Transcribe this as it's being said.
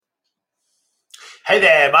Hey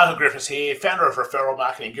there, Michael Griffiths here, founder of Referral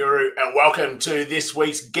Marketing Guru, and welcome to this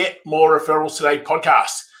week's Get More Referrals Today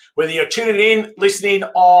podcast. Whether you're tuning in, listening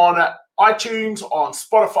on iTunes, on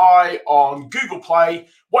Spotify, on Google Play,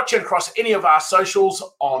 watching across any of our socials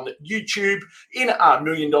on YouTube, in our $1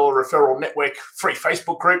 Million Referral Network free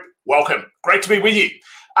Facebook group, welcome. Great to be with you.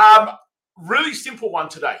 Really simple one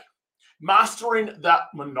today. Mastering the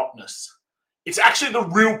monotonous. It's actually the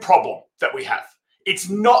real problem that we have.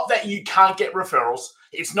 It's not that you can't get referrals.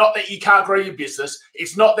 It's not that you can't grow your business.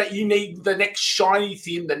 It's not that you need the next shiny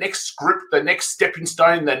thing, the next script, the next stepping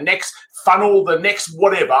stone, the next funnel, the next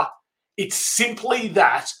whatever. It's simply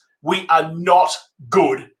that we are not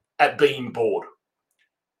good at being bored.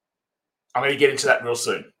 I'm going to get into that real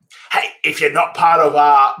soon. Hey, if you're not part of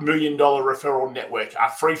our $1 Million Referral Network, our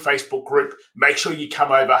free Facebook group, make sure you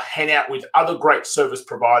come over, hang out with other great service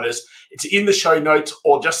providers. It's in the show notes,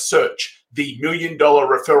 or just search the $1 Million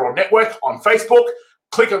Referral Network on Facebook.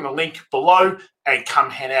 Click on the link below and come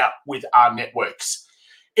hang out with our networks.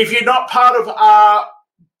 If you're not part of our,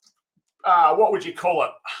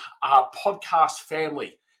 our podcast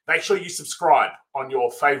family, make sure you subscribe on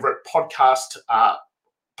your favorite podcast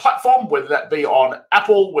platform, whether that be on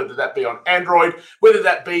Apple, whether that be on Android, whether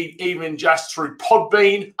that be even just through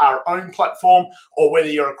Podbean, our own platform, or whether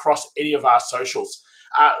you're across any of our socials.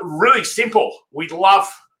 Really simple. We'd love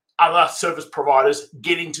other service providers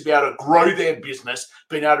getting to be able to grow their business,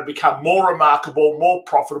 being able to become more remarkable, more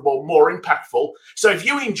profitable, more impactful. So if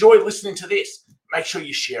you enjoy listening to this, make sure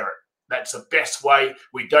you share it. That's the best way.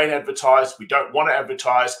 We don't advertise. We don't want to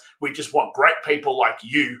advertise. We just want great people like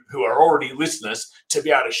you who are already listeners to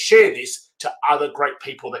be able to share this to other great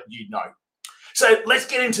people that you know. So let's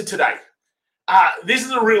get into today. This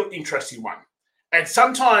is a real interesting one. And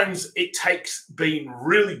sometimes it takes being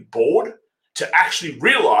really bored to actually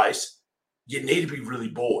realize you need to be really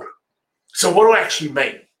bored. So what do I actually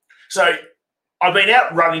mean? So I've been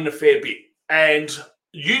out running a fair bit, and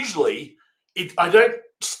usually I don't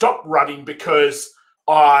stop running because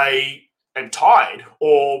I am tired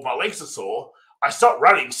or my legs are sore. I stop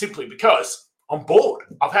running simply because I'm bored.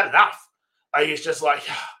 I've had enough. It's just like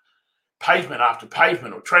pavement after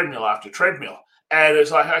pavement or treadmill after treadmill. And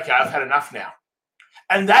it's like, okay, I've had enough now.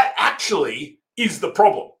 And that actually is the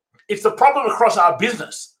problem. It's the problem across our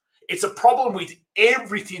business. It's a problem with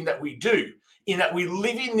everything that we do, in that we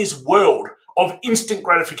live in this world of instant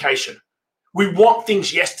gratification. We want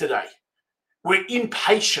things yesterday. We're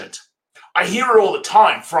impatient. I hear it all the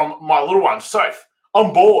time from my little one, Soph.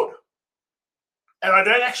 I'm bored. And I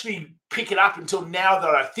don't actually pick it up until now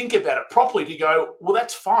that I think about it properly to go, well,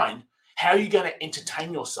 that's fine. How are you going to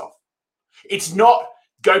entertain yourself? It's not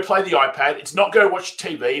go play the iPad. It's not go watch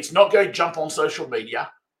TV. It's not go jump on social media.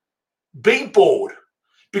 Be bored.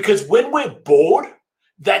 Because when we're bored,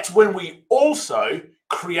 that's when we also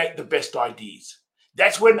create the best ideas.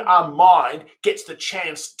 That's when our mind gets the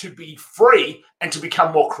chance to be free and to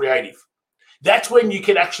become more creative. That's when you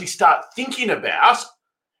can actually start thinking about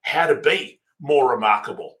how to be more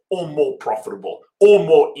remarkable or more profitable or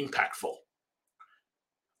more impactful.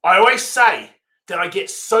 I always say that I get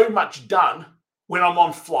so much done when I'm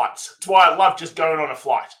on flights. That's why I love just going on a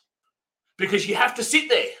flight, because you have to sit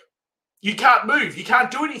there. You can't move. You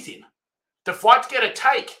can't do anything. The flight's going to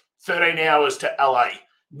take 13 hours to LA.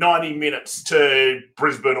 90 minutes to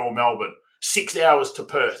Brisbane or Melbourne, 6 hours to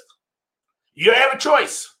Perth. You don't have a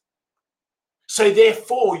choice. So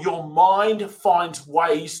therefore, your mind finds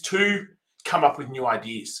ways to come up with new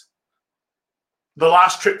ideas. The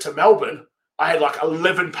last trip to Melbourne, I had like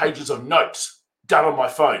 11 pages of notes done on my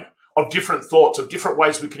phone of different thoughts, of different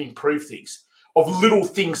ways we could improve things, of little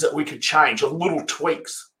things that we could change, of little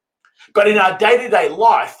tweaks. But in our day-to-day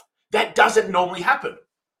life, that doesn't normally happen.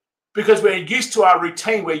 Because we're used to our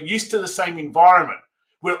routine, we're used to the same environment.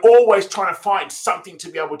 We're always trying to find something to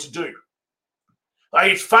be able to do.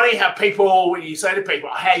 Like, it's funny how people, when you say to people,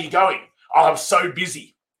 how are you going? Oh, I'm so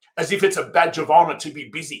busy. As if it's a badge of honor to be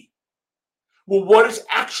busy. Well, what it's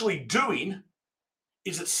actually doing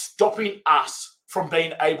is it's stopping us from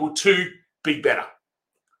being able to be better.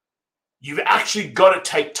 You've actually got to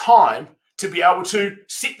take time to be able to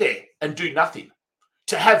sit there and do nothing,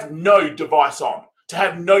 to have no device on, to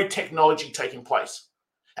have no technology taking place,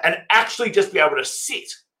 and actually just be able to sit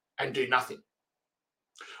and do nothing.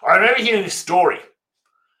 I remember hearing this story,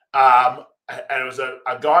 and it was a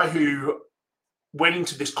guy who went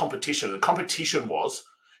into this competition. The competition was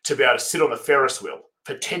to be able to sit on the Ferris wheel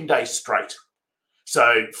for 10 days straight.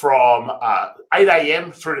 So from 8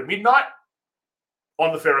 a.m. through to midnight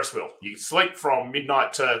on the Ferris wheel. You sleep from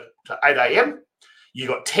midnight to 8 a.m. You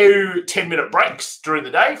got 2 10-minute breaks during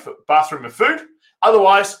the day for bathroom and food.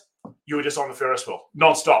 Otherwise, you were just on the Ferris wheel,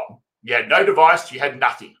 non-stop. You had no device, you had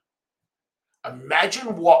nothing.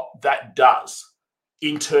 Imagine what that does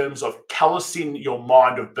in terms of callousing your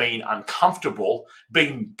mind of being uncomfortable,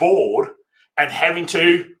 being bored, and having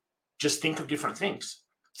to just think of different things.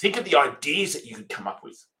 Think of the ideas that you could come up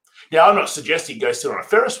with. Now, I'm not suggesting go sit on a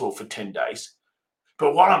Ferris wheel for 10 days,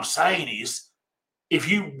 but what I'm saying is if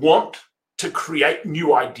you want to create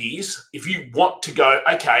new ideas, if you want to go,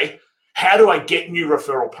 okay, how do I get new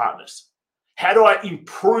referral partners? How do I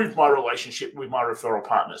improve my relationship with my referral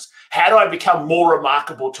partners? How do I become more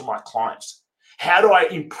remarkable to my clients? How do I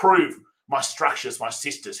improve my structures, my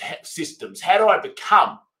systems? How do I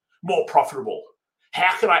become more profitable?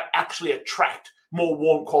 How can I actually attract more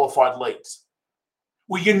warm, qualified leads?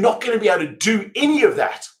 Well, you're not going to be able to do any of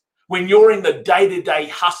that when you're in the day-to-day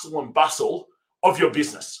hustle and bustle of your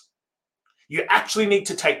business. You actually need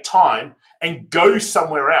to take time and go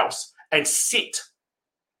somewhere else and sit,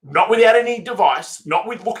 not without any device, not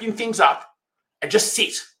with looking things up, and just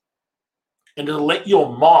sit and to let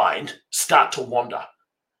your mind start to wander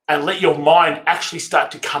and let your mind actually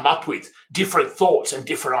start to come up with different thoughts and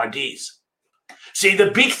different ideas. See,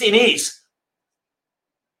 the big thing is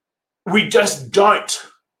we just don't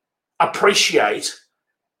appreciate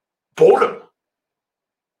boredom.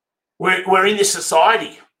 We're in this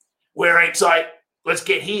society where it's like, let's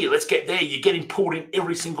get here, let's get there. You're getting pulled in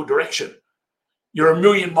every single direction. You're a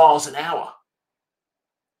million miles an hour.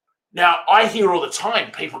 Now, I hear all the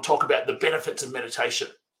time people talk about the benefits of meditation.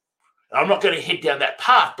 And I'm not going to head down that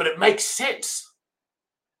path, but it makes sense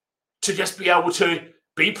to just be able to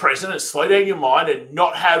be present and slow down your mind and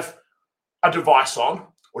not have a device on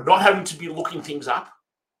or not having to be looking things up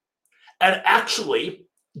and actually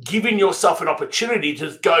giving yourself an opportunity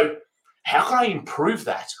to go, how can I improve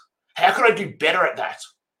that? How can I do better at that?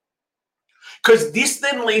 Because this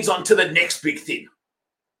then leads on to the next big thing,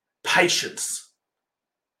 patience.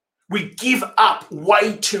 We give up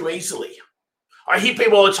way too easily. I hear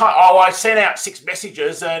people all the time, oh, I sent out 6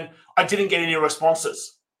 messages and I didn't get any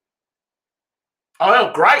responses.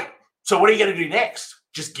 Oh, great. So what are you going to do next?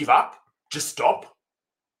 Just give up? Just stop?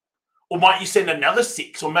 Or might you send another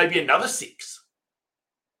 6 or maybe another 6?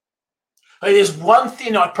 There's one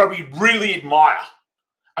thing I probably really admire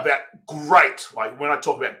about great, like when I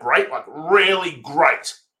talk about great, like really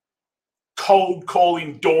great cold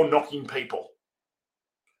calling, door knocking people.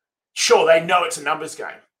 Sure, they know it's a numbers game,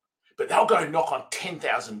 but they'll go knock on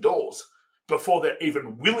 10,000 doors before they're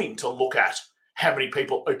even willing to look at how many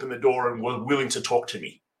people opened the door and were willing to talk to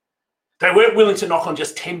me. They weren't willing to knock on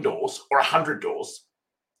just 10 doors or 100 doors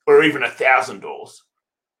or even 1,000 doors.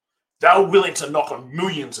 They were willing to knock on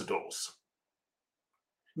millions of doors.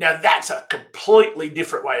 Now, that's a completely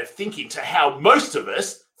different way of thinking to how most of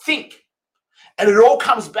us think. And it all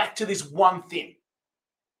comes back to this one thing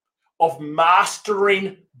of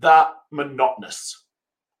mastering the monotonous.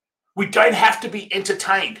 We don't have to be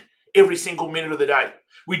entertained every single minute of the day.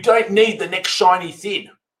 We don't need the next shiny thing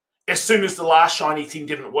as soon as the last shiny thing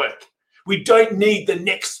didn't work. We don't need the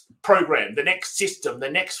next program, the next system, the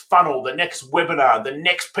next funnel, the next webinar, the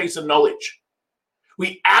next piece of knowledge.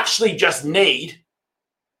 We actually just need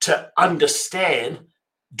to understand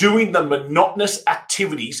doing the monotonous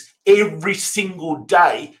activities every single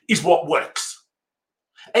day is what works.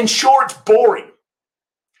 And sure, it's boring.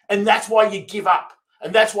 And that's why you give up.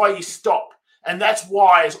 And that's why you stop. And that's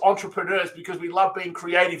why as entrepreneurs, because we love being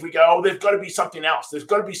creative, we go, oh, there's got to be something else. There's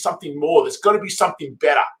got to be something more. There's got to be something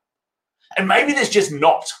better. And maybe there's just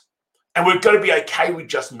not. And we've got to be okay with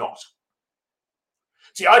just not.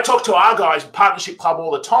 See, I talk to our guys in Partnership Club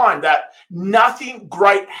all the time that nothing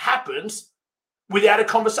great happens without a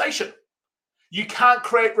conversation. You can't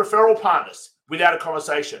create referral partners without a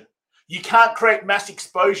conversation. You can't create mass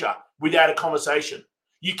exposure without a conversation.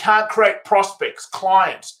 You can't create prospects,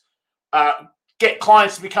 clients, get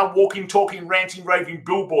clients to become walking, talking, ranting, raving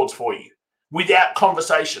billboards for you without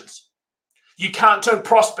conversations. You can't turn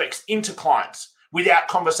prospects into clients without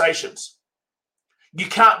conversations. You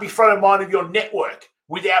can't be front of mind of your network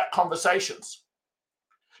without conversations.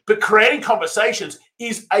 But creating conversations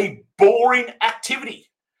is a boring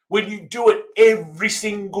activity when you do it every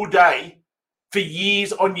single day for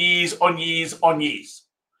years on years on years on years.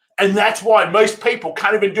 And that's why most people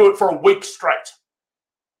can't even do it for a week straight.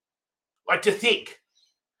 Like, to think,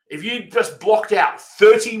 if you just blocked out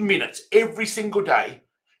 30 minutes every single day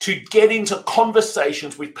to get into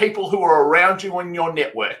conversations with people who are around you on your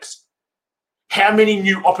networks, how many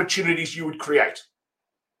new opportunities you would create.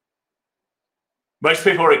 Most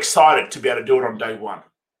people are excited to be able to do it on day 1.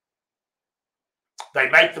 They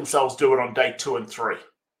make themselves do it on day 2 and 3.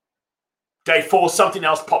 Day 4, something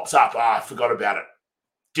else pops up. I forgot about it.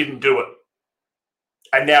 didn't do it.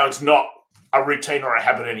 And now it's not a routine or a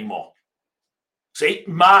habit anymore. See,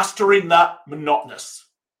 mastering the monotonous.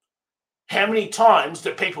 How many times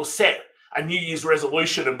do people set a New Year's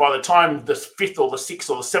resolution and by the time the 5th or the 6th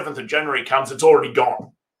or the 7th of January comes, it's already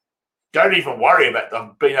gone? Don't even worry about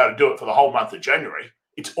them being able to do it for the whole month of January.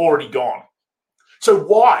 It's already gone. So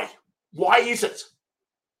why? Why is it?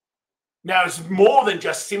 Now, it's more than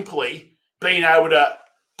just simply being able to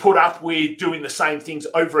put up with doing the same things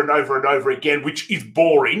over and over and over again, which is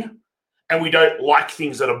boring, and we don't like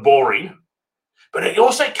things that are boring. But it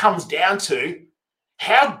also comes down to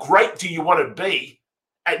how great do you want to be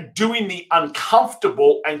at doing the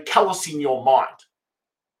uncomfortable and callousing your mind?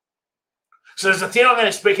 So there's a thing I'm going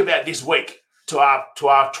to speak about this week to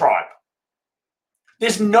our tribe.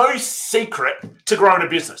 There's no secret to growing a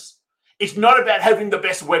business. It's not about having the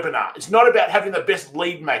best webinar. It's not about having the best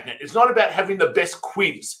lead magnet. It's not about having the best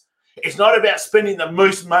quiz. It's not about spending the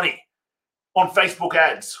most money on Facebook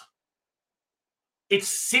ads. It's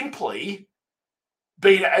simply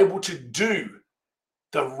being able to do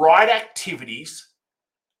the right activities,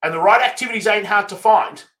 and the right activities ain't hard to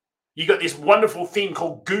find. You got this wonderful thing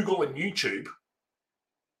called Google and YouTube.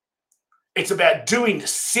 It's about doing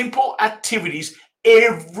simple activities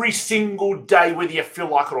every single day, whether you feel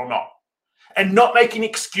like it or not, and not making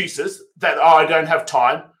excuses that, oh, I don't have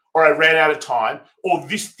time, or I ran out of time, or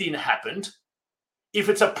this thing happened. If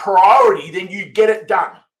it's a priority, then you get it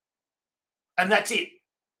done. And that's it.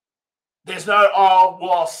 There's no, oh,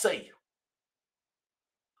 well, I'll see.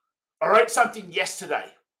 I wrote something yesterday.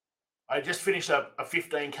 I just finished a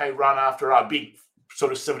 15K run after a big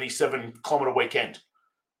sort of 77-kilometer weekend.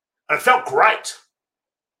 And it felt great.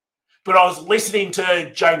 But I was listening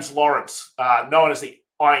to James Lawrence, known as the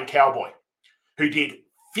Iron Cowboy, who did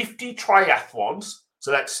 50 triathlons.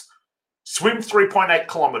 So that's swim 3.8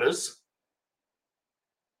 kilometers,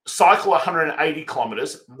 cycle 180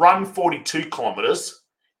 kilometers, run 42 kilometers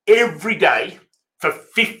every day for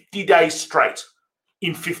 50 days straight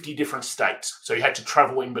in 50 different states. So you had to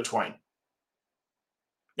travel in between.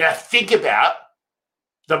 Now think about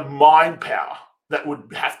the mind power that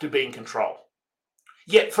would have to be in control.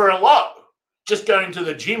 Yet for a lot, just going to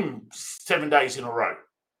the gym 7 days in a row.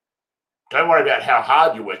 Don't worry about how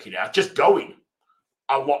hard you're working out. Just going,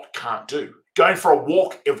 a lot can't do. Going for a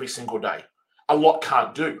walk every single day, a lot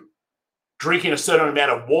can't do. Drinking a certain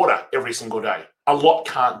amount of water every single day, a lot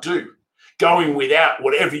can't do. Going without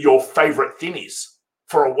whatever your favorite thing is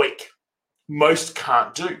for a week, most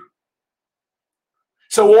can't do.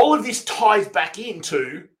 So all of this ties back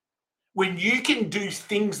into when you can do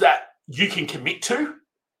things that you can commit to,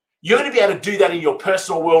 you're going to be able to do that in your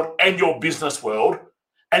personal world and your business world.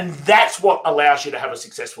 And that's what allows you to have a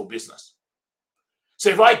successful business. So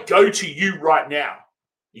if I go to you right now,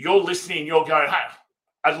 you're listening, you're going, hey,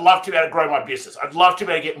 I'd love to be able to grow my business. I'd love to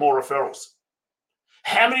be able to get more referrals.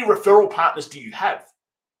 How many referral partners do you have?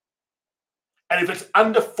 And if it's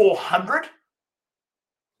under 400,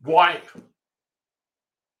 why?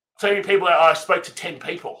 So many people, I spoke to 10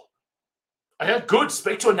 people. Okay, good,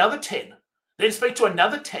 speak to another 10. Then speak to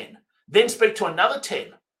another 10. Then speak to another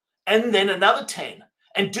 10. And then another 10.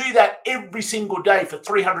 And do that every single day for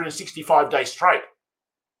 365 days straight.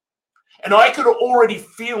 And I could already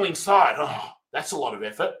feel inside, oh, that's a lot of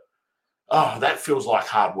effort. Oh, that feels like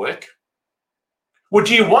hard work. Well,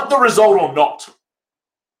 do you want the result or not?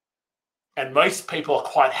 And most people are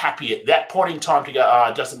quite happy at that point in time to go, oh,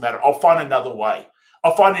 it doesn't matter. I'll find another way.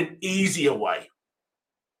 I'll find an easier way.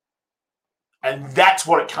 And that's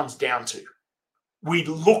what it comes down to. We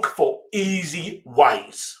look for easy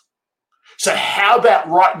ways. So how about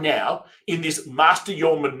right now in this Master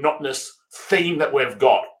Your Monotonous theme that we've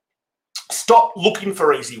got? Stop looking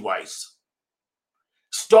for easy ways.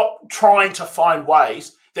 Stop trying to find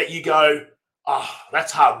ways that you go, oh,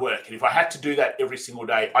 that's hard work. And if I had to do that every single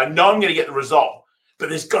day, I know I'm going to get the result, but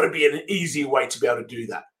there's got to be an easier way to be able to do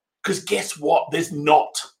that. Because guess what? There's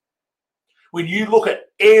not. When you look at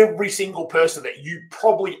every single person that you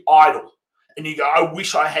probably idol and you go, I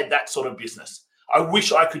wish I had that sort of business. I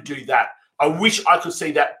wish I could do that. I wish I could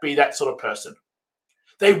see that, be that sort of person.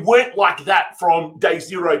 They weren't like that from day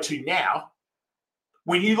 0 to now.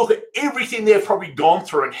 When you look at everything they've probably gone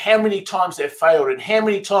through and how many times they've failed and how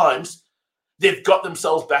many times they've got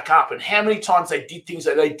themselves back up and how many times they did things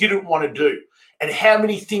that they didn't want to do and how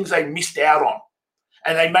many things they missed out on.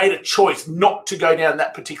 And they made a choice not to go down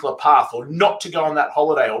that particular path or not to go on that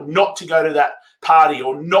holiday or not to go to that party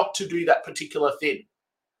or not to do that particular thing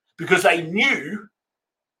because they knew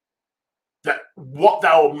that what they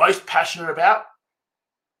were most passionate about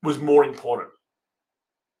was more important.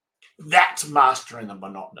 That's mastering the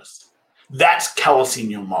monotonous. That's callousing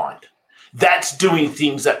your mind. That's doing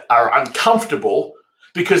things that are uncomfortable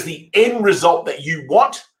because the end result that you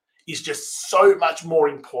want is just so much more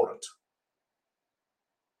important.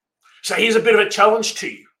 So here's a bit of a challenge to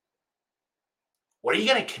you. What are you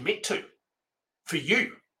going to commit to for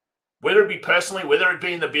you? Whether it be personally, whether it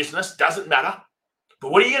be in the business, doesn't matter.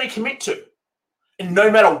 But what are you going to commit to? And no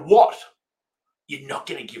matter what, you're not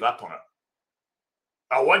going to give up on it.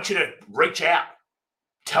 I want you to reach out.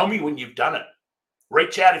 Tell me when you've done it.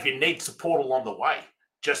 Reach out if you need support along the way,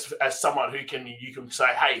 just as someone you can say,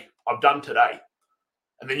 hey, I've done today.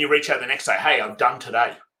 And then you reach out the next day, hey, I've done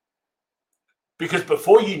today. Because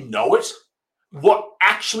before you know it, what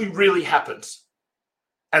actually really happens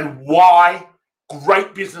and why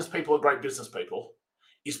great business people are great business people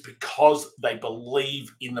is because they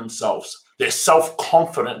believe in themselves. Their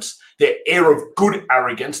self-confidence, their air of good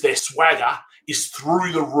arrogance, their swagger is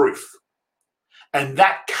through the roof. And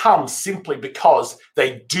that comes simply because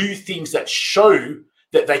they do things that show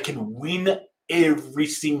that they can win every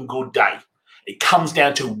single day. It comes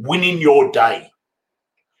down to winning your day.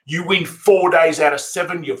 You win 4 days out of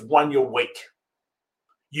 7, you've won your week.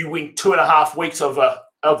 You win 2.5 weeks of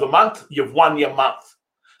the month, you've won your month.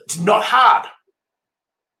 It's not hard.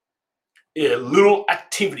 They're little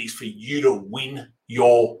activities for you to win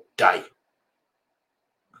your day.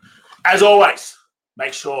 As always,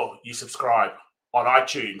 make sure you subscribe on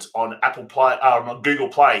iTunes, on Apple Play, on Google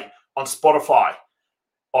Play, on Spotify,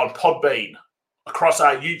 on Podbean, across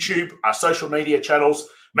our YouTube, our social media channels.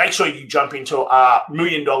 Make sure you jump into our $1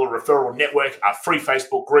 Million Referral Network, our free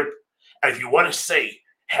Facebook group. And if you want to see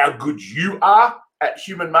how good you are at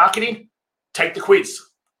human marketing, take the quiz.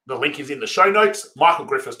 The link is in the show notes,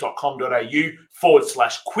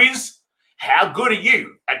 michaelgriffiths.com.au/quiz. How good are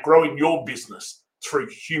you at growing your business through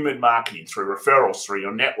human marketing, through referrals, through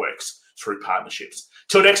your networks, through partnerships?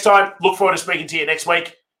 Till next time, look forward to speaking to you next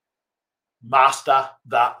week. Master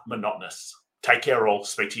the monotonous. Take care all.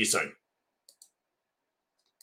 Speak to you soon.